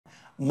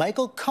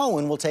Michael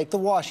Cohen will take the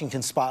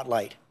Washington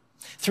spotlight.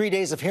 3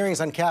 days of hearings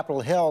on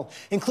Capitol Hill,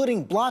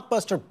 including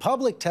blockbuster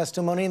public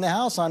testimony in the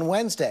House on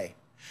Wednesday.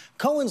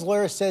 Cohen's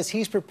lawyer says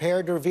he's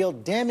prepared to reveal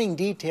damning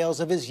details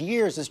of his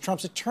years as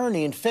Trump's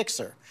attorney and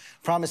fixer,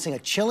 promising a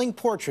chilling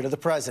portrait of the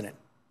president.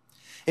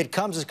 It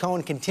comes as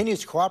Cohen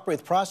continues to cooperate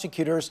with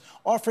prosecutors,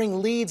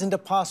 offering leads into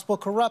possible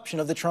corruption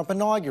of the Trump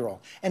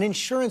inaugural and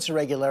insurance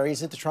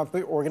irregularities at the Trump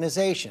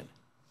organization.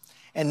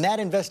 And that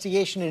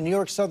investigation in New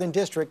York's Southern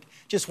District,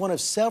 just one of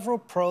several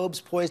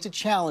probes poised to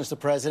challenge the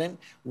president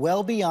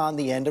well beyond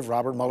the end of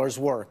Robert Mueller's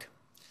work.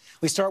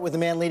 We start with the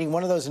man leading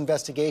one of those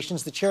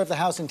investigations, the chair of the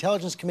House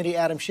Intelligence Committee,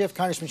 Adam Schiff.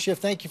 Congressman Schiff,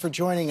 thank you for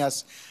joining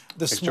us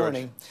this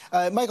morning.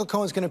 Michael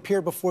Cohen's going to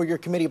appear before your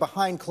committee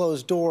behind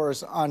closed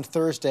doors on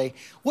Thursday.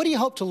 What do you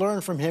hope to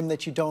learn from him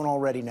that you don't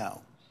already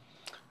know?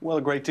 Well,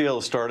 a great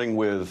deal, starting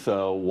with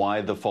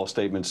why the false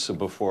statements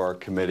before our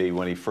committee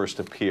when he first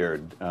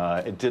appeared.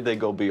 Did they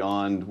go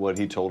beyond what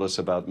he told us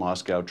about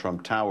Moscow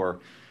Trump Tower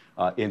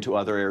into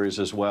other areas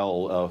as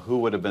well? Who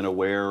would have been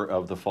aware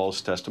of the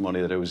false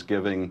testimony that he was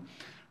giving?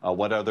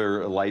 What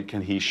other light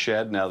can he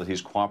shed now that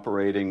he's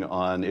cooperating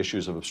on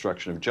issues of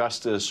obstruction of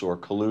justice or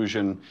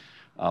collusion?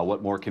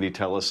 What more can he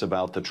tell us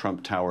about the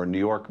Trump Tower New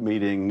York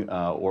meeting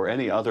or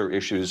any other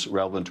issues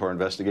relevant to our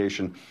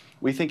investigation?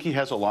 We think he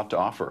has a lot to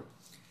offer.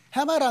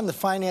 How about on the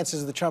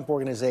finances of the Trump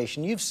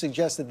organization? You've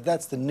suggested that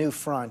that's the new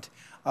front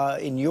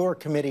in your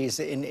committee's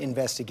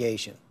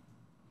investigation.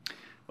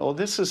 Well,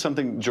 this is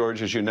something,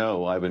 George, as you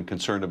know, I've been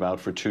concerned about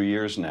for 2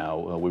 years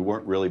now. We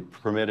weren't really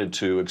permitted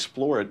to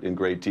explore it in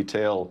great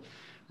detail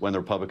when the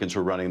Republicans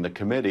were running the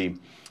committee.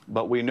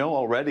 But we know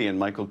already, and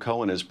Michael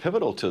Cohen is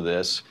pivotal to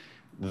this,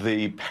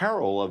 the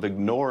peril of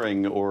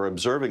ignoring or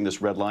observing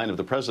this red line of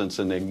the president's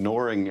and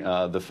ignoring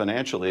the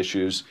financial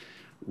issues.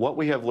 What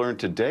we have learned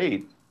to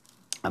date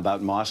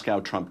about Moscow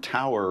Trump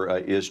Tower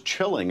is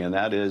chilling, and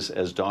that is,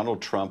 as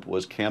Donald Trump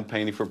was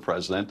campaigning for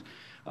president,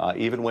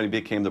 even when he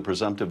became the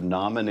presumptive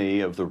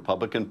nominee of the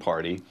Republican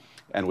Party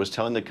and was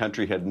telling the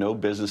country he had no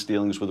business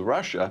dealings with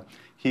Russia,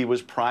 he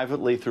was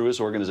privately, through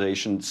his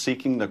organization,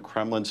 seeking the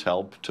Kremlin's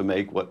help to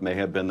make what may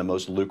have been the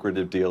most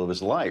lucrative deal of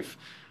his life,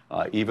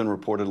 even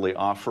reportedly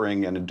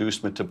offering an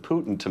inducement to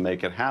Putin to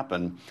make it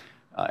happen,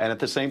 and at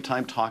the same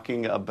time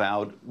talking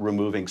about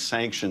removing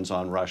sanctions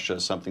on Russia,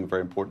 something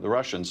very important to the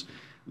Russians.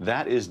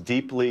 That is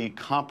deeply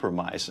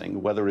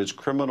compromising. Whether it is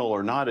criminal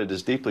or not, it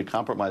is deeply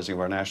compromising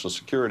of our national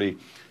security.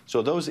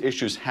 So those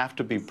issues have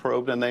to be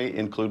probed, and they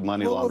include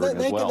money laundering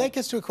as well. That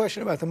gets to a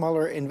question about the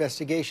Mueller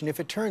investigation. If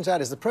it turns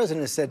out, as the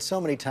president has said so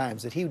many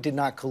times, that he did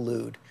not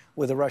collude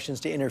with the Russians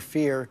to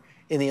interfere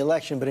in the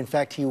election, but in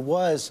fact he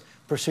was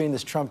pursuing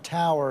this Trump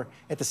Tower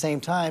at the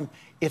same time,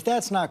 if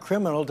that's not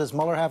criminal, does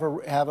Mueller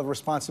have a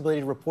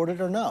responsibility to report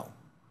it or no?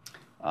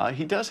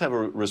 He does have a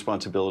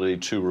responsibility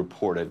to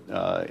report it.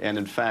 And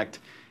in fact,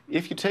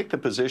 if you take the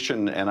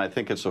position, and I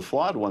think it's a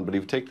flawed one, but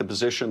if you take the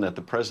position that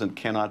the president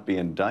cannot be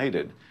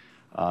indicted,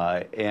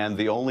 and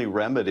the only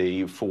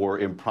remedy for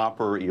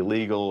improper,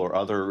 illegal, or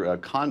other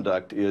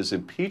conduct is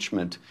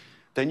impeachment,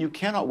 then you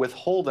cannot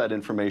withhold that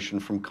information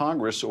from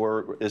Congress,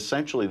 or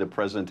essentially the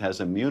president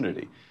has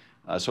immunity.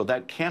 So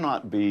that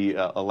cannot be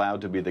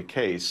allowed to be the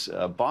case.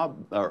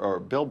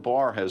 Bill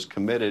Barr has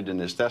committed in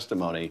his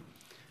testimony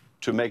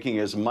to making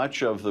as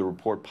much of the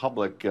report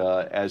public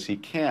as he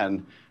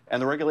can,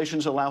 and the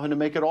regulations allow him to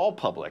make it all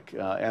public,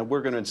 and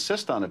we're going to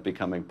insist on it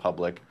becoming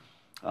public.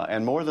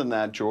 And more than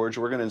that, George,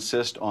 we're going to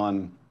insist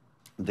on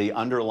the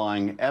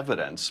underlying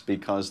evidence,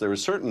 because there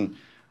is certain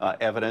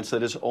evidence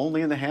that is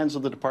only in the hands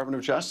of the Department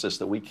of Justice,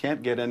 that we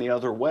can't get any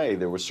other way.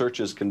 There were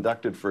searches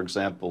conducted, for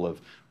example, of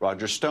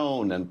Roger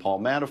Stone and Paul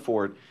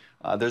Manafort.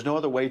 There's no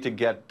other way to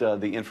get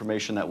the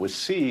information that was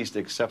seized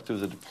except through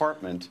the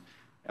department.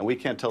 And we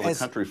can't tell the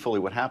country fully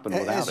what happened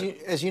without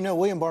it. As you know,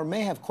 William Barr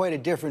may have quite a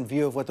different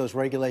view of what those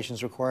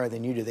regulations require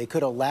than you do. They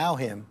could allow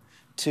him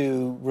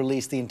to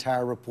release the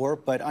entire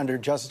report, but under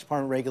Justice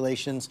Department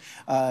regulations,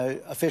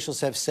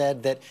 officials have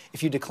said that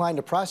if you decline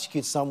to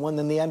prosecute someone,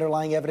 then the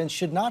underlying evidence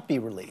should not be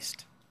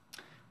released.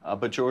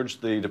 But,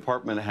 George, the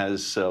department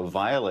has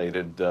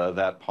violated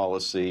that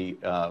policy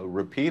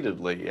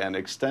repeatedly and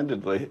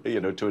extendedly,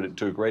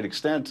 to a great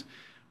extent,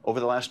 over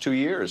the last 2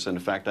 years. And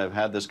in fact, I've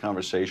had this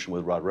conversation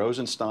with Rod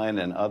Rosenstein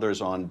and others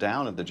on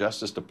down at the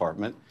Justice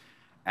Department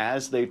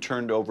as they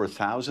turned over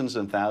thousands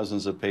and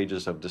thousands of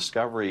pages of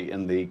discovery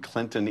in the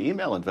Clinton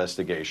email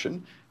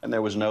investigation, and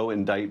there was no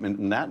indictment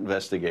in that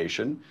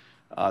investigation,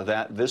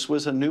 that this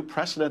was a new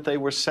precedent they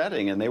were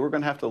setting, and they were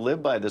going to have to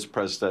live by this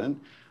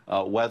precedent,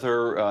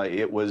 whether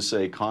it was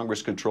a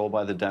Congress controlled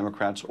by the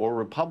Democrats or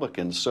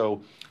Republicans.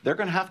 So they're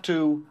going to have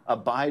to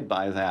abide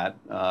by that.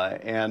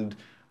 And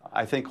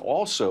I think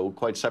also,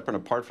 quite separate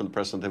and apart from the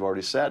precedent they've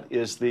already set,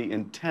 is the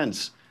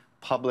intense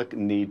public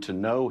need to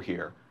know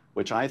here,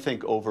 which I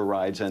think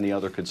overrides any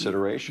other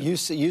consideration. You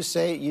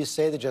say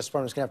the Justice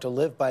Department is going to have to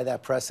live by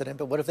that precedent,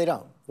 but what if they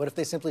don't? What if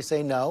they simply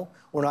say, no,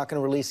 we're not going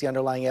to release the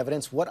underlying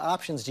evidence? What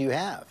options do you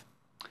have?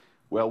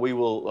 Well, we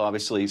will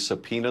obviously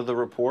subpoena the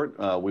report.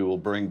 We will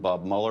bring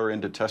Bob Mueller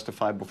in to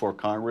testify before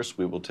Congress.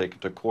 We will take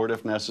it to court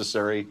if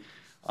necessary.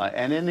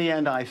 And in the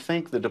end, I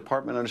think the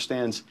department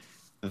understands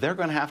they're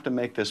going to have to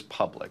make this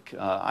public.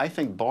 I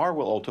think Barr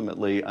will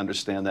ultimately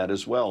understand that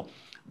as well.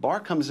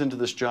 Barr comes into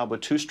this job with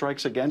 2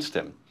 strikes against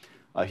him.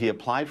 He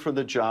applied for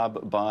the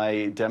job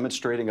by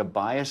demonstrating a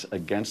bias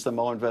against the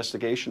Mueller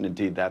investigation.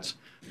 Indeed, that's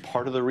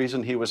part of the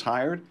reason he was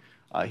hired.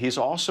 He's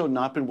also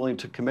not been willing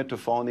to commit to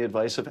following the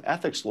advice of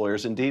ethics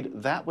lawyers.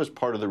 Indeed, that was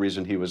part of the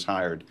reason he was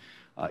hired.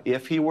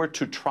 If he were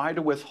to try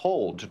to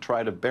withhold, to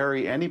try to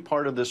bury any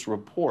part of this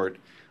report,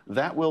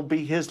 that will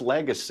be his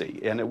legacy,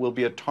 and it will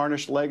be a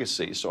tarnished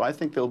legacy. So I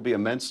think there'll be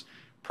immense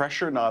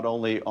pressure not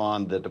only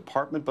on the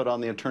department, but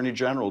on the Attorney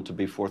General to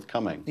be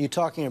forthcoming. You're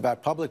talking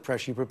about public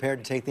pressure. You prepared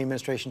to take the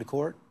administration to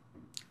court?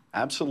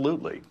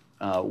 Absolutely.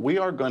 We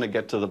are going to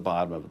get to the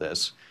bottom of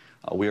this.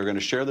 We are going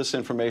to share this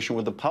information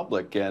with the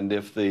public, and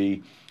if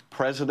the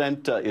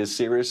president is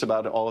serious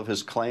about all of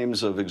his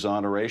claims of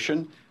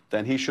exoneration,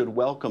 then he should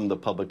welcome the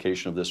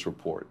publication of this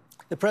report.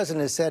 The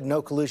president has said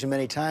no collusion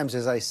many times,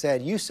 as I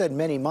said. You said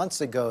many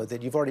months ago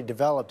that you've already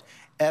developed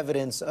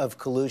evidence of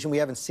collusion. We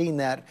haven't seen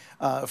that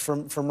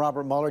from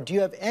Robert Mueller. Do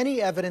you have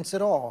any evidence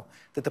at all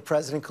that the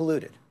president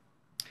colluded?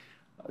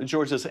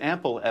 George, there's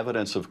ample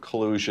evidence of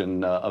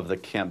collusion of the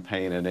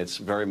campaign, and it's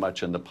very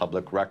much in the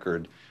public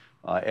record.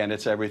 And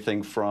it's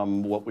everything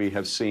from what we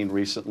have seen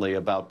recently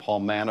about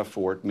Paul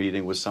Manafort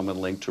meeting with someone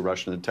linked to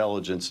Russian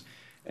intelligence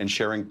and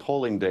sharing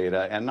polling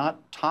data, and not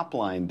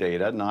top-line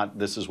data, not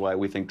this is why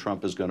we think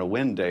Trump is going to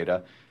win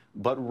data,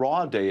 but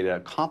raw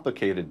data,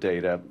 complicated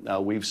data.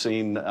 We've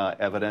seen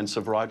evidence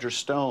of Roger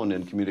Stone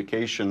in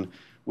communication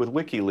with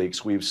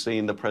WikiLeaks. We've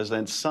seen the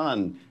president's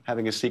son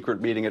having a secret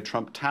meeting at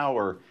Trump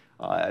Tower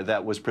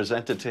that was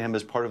presented to him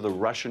as part of the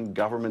Russian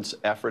government's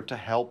effort to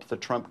help the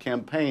Trump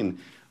campaign.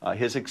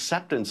 His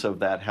acceptance of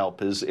that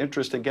help, his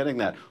interest in getting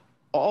that.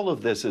 All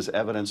of this is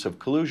evidence of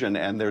collusion,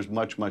 and there's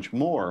much, much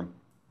more.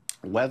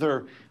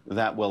 Whether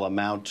that will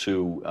amount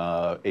to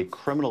a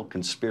criminal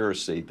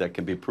conspiracy that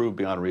can be proved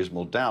beyond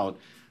reasonable doubt,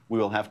 we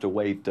will have to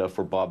wait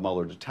for Bob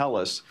Mueller to tell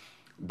us.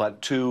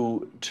 But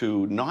to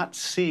not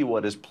see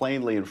what is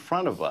plainly in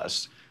front of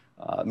us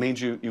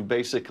means you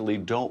basically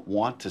don't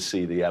want to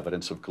see the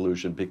evidence of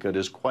collusion because it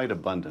is quite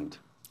abundant.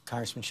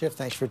 Congressman Schiff,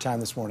 thanks for your time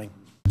this morning.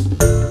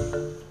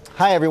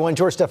 Hi, everyone.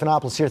 George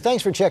Stephanopoulos here.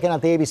 Thanks for checking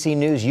out the ABC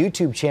News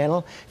YouTube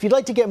channel. If you'd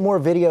like to get more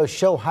videos,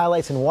 show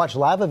highlights, and watch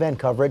live event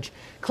coverage,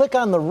 click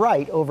on the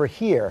right over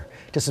here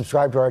to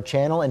subscribe to our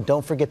channel. And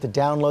don't forget to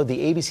download the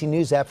ABC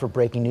News app for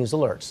breaking news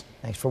alerts.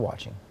 Thanks for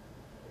watching.